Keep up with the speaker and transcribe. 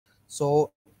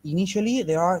So initially,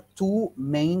 there are two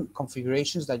main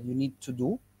configurations that you need to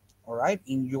do, all right,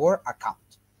 in your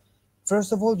account.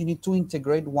 First of all, you need to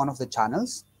integrate one of the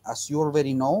channels. As you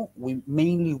already know, we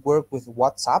mainly work with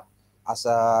WhatsApp as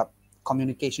a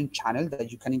communication channel that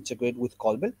you can integrate with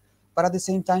Callbell. But at the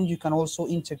same time, you can also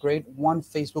integrate one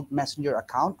Facebook Messenger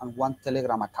account and one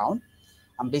Telegram account,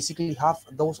 and basically have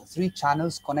those three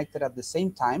channels connected at the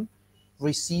same time,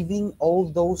 receiving all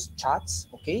those chats,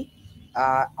 okay,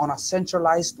 on a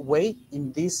centralized way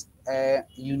in this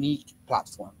unique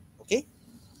platform, okay?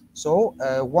 So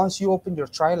once you open your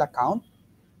trial account,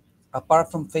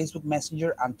 apart from Facebook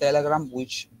Messenger and Telegram,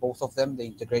 which both of them, the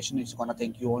integration is going to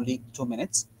take you only 2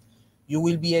 minutes, you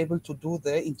will be able to do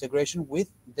the integration with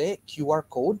the QR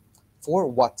code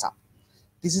for WhatsApp.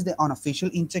 This is the unofficial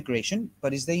integration,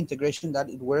 but it's the integration that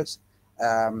it works.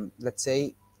 Let's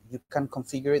say you can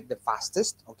configure it the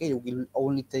fastest. Okay, it will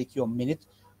only take you a minute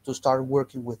to start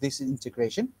working with this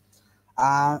integration.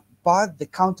 But the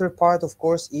counterpart, of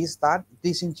course, is that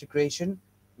this integration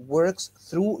works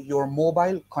through your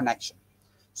mobile connection.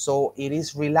 So it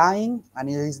is relying and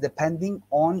it is depending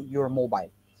on your mobile.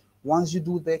 Once you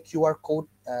do the QR code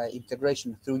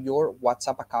integration through your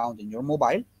WhatsApp account in your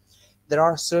mobile, there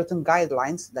are certain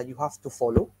guidelines that you have to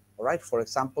follow. All right. For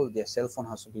example, the cell phone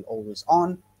has to be always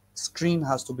on, screen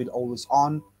has to be always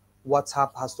on,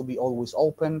 WhatsApp has to be always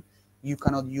open. You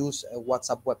cannot use a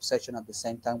WhatsApp web session at the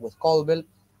same time with Callbell,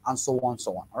 and so on,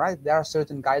 so on. All right. There are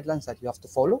certain guidelines that you have to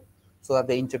follow so that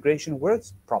the integration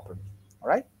works properly. All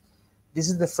right. This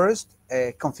is the first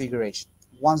configuration.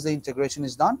 Once the integration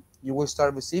is done, you will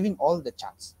start receiving all the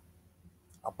chats.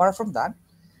 Apart from that,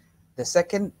 the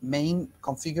second main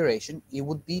configuration, it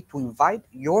would be to invite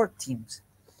your teams.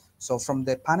 So from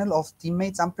the panel of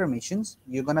teammates and permissions,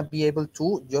 you're going to be able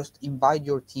to just invite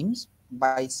your teams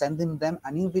by sending them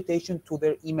an invitation to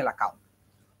their email account.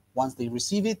 Once they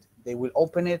receive it, they will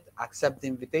open it, accept the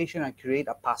invitation, and create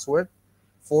a password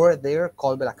for their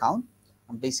Callbell account.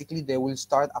 And basically, they will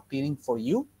start appearing for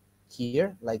you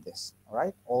here like this. All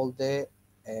right,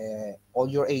 all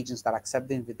your agents that accept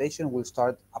the invitation will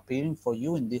start appearing for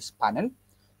you in this panel,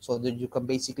 so that you can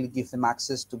basically give them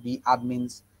access to be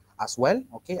admins as well.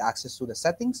 Okay, access to the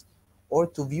settings, or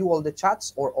to view all the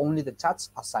chats or only the chats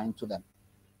assigned to them.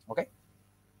 Okay,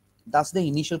 that's the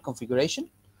initial configuration.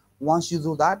 Once you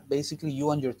do that, basically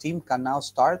you and your team can now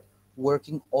start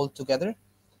working all together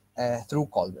through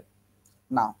Callbell.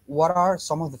 Now, what are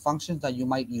some of the functions that you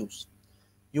might use?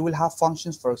 You will have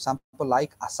functions, for example,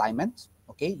 like assignment.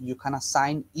 Okay, you can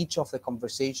assign each of the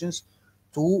conversations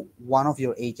to one of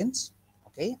your agents.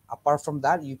 Okay, apart from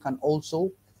that, you can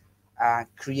also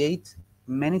create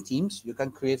many teams. You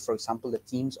can create, for example, the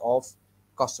teams of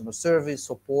customer service,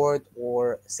 support,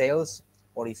 or sales.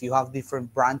 Or if you have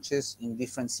different branches in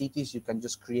different cities, you can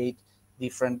just create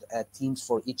different teams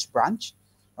for each branch.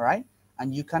 All right.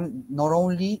 And you can not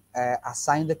only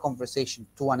assign the conversation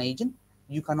to an agent,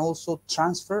 you can also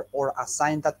transfer or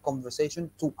assign that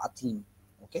conversation to a team.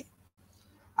 Okay.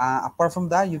 Apart from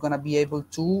that, you're going to be able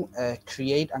to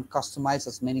create and customize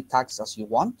as many tags as you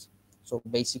want. So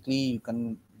basically, you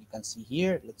can see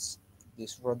here. Let's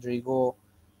this Rodrigo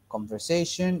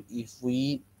conversation. If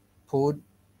we put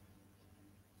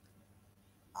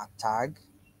a tag,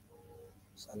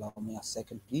 just allow me a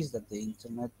second, please. That the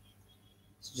internet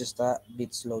is just a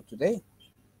bit slow today.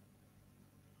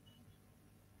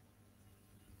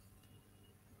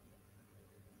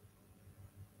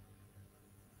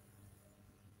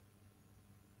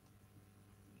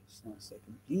 Just 1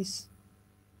 second, please.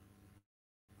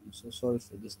 I'm so sorry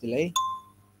for this delay.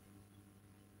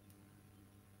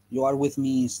 You are with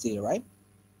me still, right?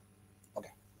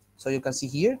 Okay. So you can see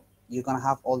here, you're gonna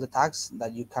have all the tags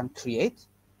that you can create.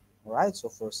 All right. So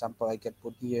for example, I can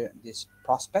put here this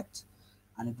prospect,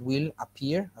 and it will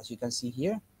appear, as you can see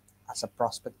here, as a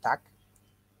prospect tag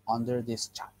under this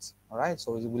chat. All right.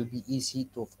 So it will be easy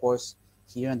to, of course,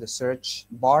 here in the search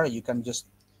bar, you can just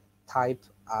type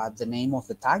the name of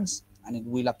the tags, and it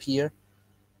will appear.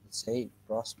 Let's say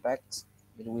prospect.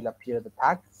 It will appear the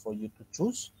tag for you to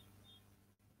choose,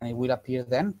 and it will appear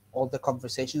then all the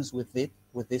conversations with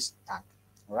this tag.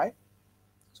 All right.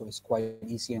 So it's quite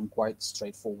easy and quite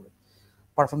straightforward.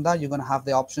 Apart from that, you're going to have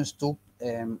the options to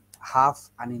have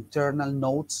an internal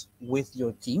notes with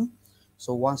your team.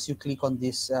 So once you click on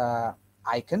this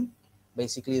icon,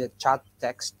 basically the chat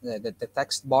text, the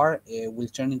text bar will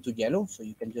turn into yellow. So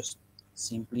you can just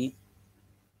simply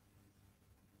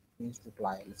please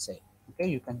reply, let's say. Okay,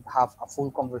 you can have a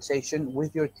full conversation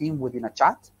with your team within a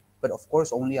chat, but of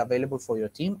course only available for your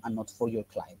team and not for your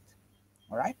client.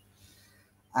 All right.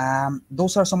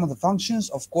 Those are some of the functions.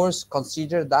 Of course,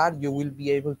 consider that you will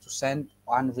be able to send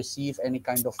and receive any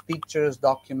kind of pictures,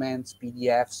 documents,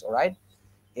 PDFs, all right?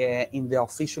 In the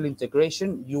official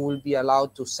integration, you will be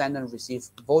allowed to send and receive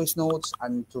voice notes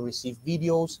and to receive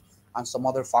videos and some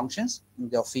other functions in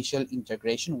the official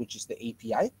integration, which is the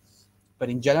API. But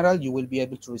in general, you will be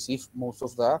able to receive most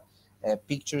of the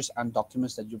pictures and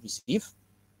documents that you receive,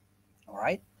 all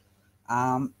right?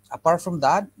 Apart from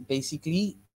that,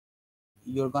 basically,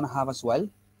 you're gonna have as well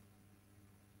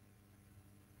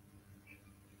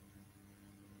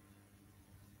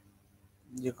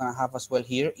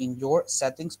here in your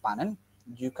settings panel.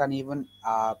 You can even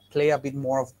play a bit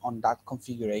more on that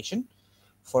configuration.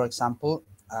 For example,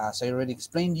 as I already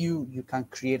explained you can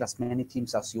create as many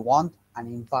teams as you want and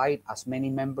invite as many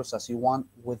members as you want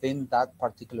within that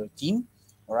particular team,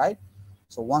 all right?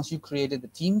 So once you created the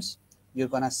teams, you're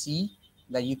gonna see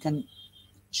that you can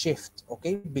shift,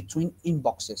 okay, between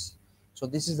inboxes. So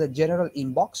this is the general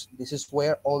inbox. This is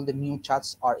where all the new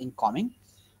chats are incoming.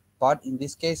 But in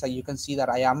this case, you can see that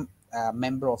I am a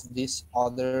member of this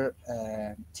other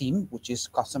team, which is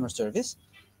customer service,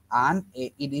 and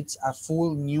it's a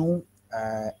full new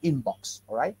inbox,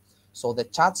 all right? So the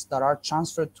chats that are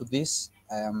transferred to this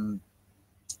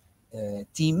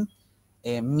team,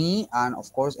 me and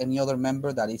of course any other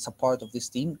member that is a part of this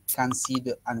team can see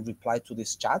and reply to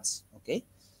these chats, okay?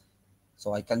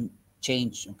 So I can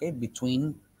change, okay,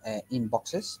 between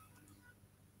inboxes.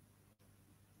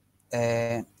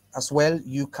 As well,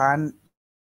 you can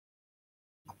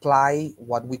apply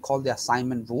what we call the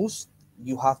assignment rules.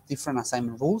 You have different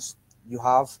assignment rules. You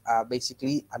have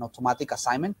basically an automatic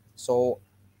assignment. So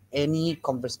any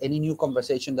new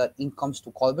conversation that comes to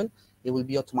Callbell, it will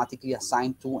be automatically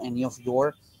assigned to any of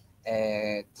your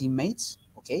teammates,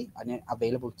 okay, any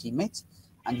available teammates.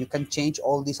 And you can change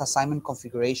all these assignment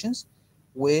configurations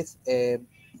with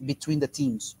between the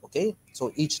teams, okay?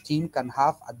 So each team can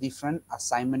have a different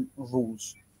assignment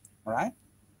rules, all right?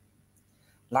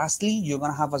 Lastly, you're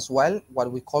going to have as well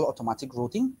what we call automatic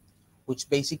routing, which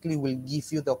basically will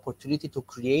give you the opportunity to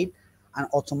create an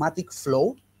automatic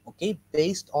flow, okay,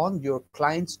 based on your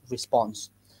client's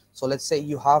response. So let's say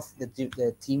you have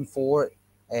the team for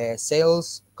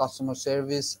sales, customer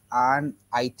service, and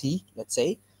IT, let's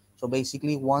say. So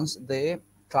basically, once the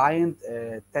client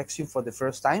texts you for the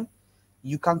first time,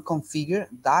 you can configure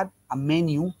that a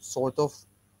menu, sort of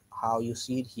how you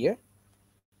see it here.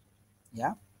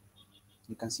 Yeah,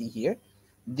 you can see here.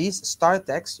 This start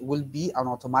text will be an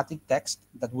automatic text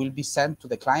that will be sent to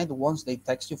the client once they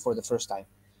text you for the first time.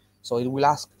 So it will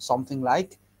ask something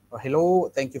like, hello,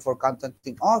 thank you for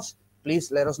contacting us.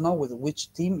 Please let us know with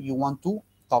which team you want to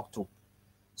talk to.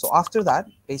 So after that,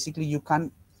 basically you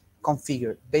can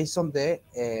configure based on the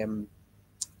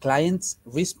client's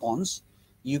response.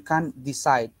 You can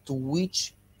decide to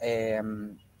which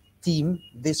team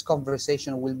this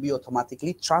conversation will be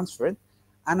automatically transferred,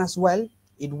 and as well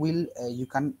it will you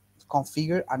can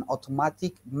configure an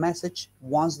automatic message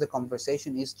once the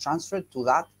conversation is transferred to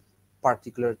that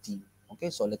particular team.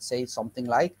 Okay, so let's say something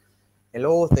like,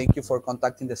 hello, thank you for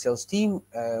contacting the sales team.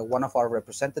 One of our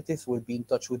representatives will be in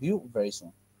touch with you very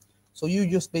soon. So you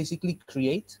just basically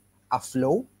create a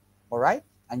flow, all right?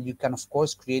 And you can, of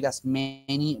course, create as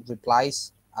many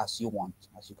replies as you want,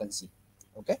 as you can see,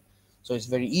 okay? So it's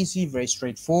very easy, very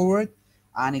straightforward,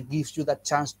 and it gives you that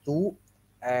chance to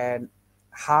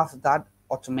have that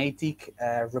automatic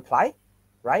reply,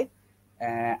 right?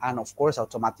 And of course,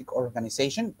 automatic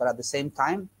organization, but at the same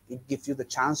time, it gives you the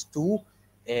chance to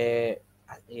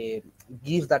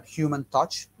give that human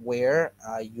touch where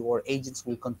your agents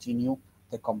will continue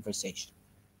the conversation,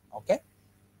 okay?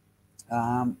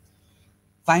 Um,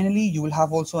 Finally, you will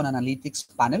have also an analytics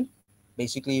panel.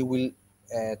 Basically, you will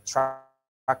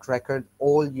track record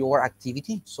all your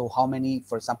activity. So how many,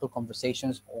 for example,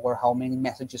 conversations or how many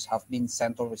messages have been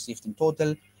sent or received in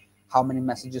total, how many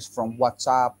messages from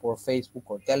WhatsApp or Facebook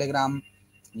or Telegram,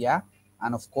 yeah,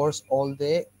 and of course all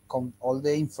the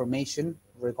information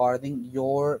regarding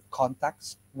your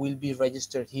contacts will be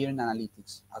registered here in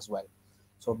analytics as well.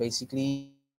 So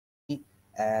basically,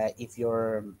 if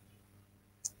your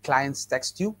clients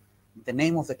text you, the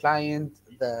name of the client,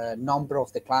 the number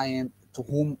of the client, to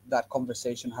whom that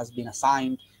conversation has been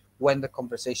assigned, when the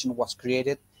conversation was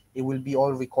created, it will be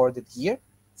all recorded here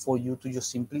for you to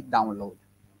just simply download.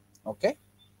 Okay.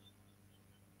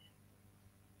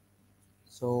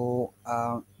 So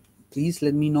please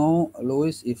let me know,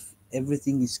 Lois, if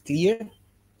everything is clear.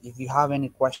 If you have any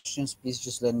questions, please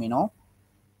just let me know.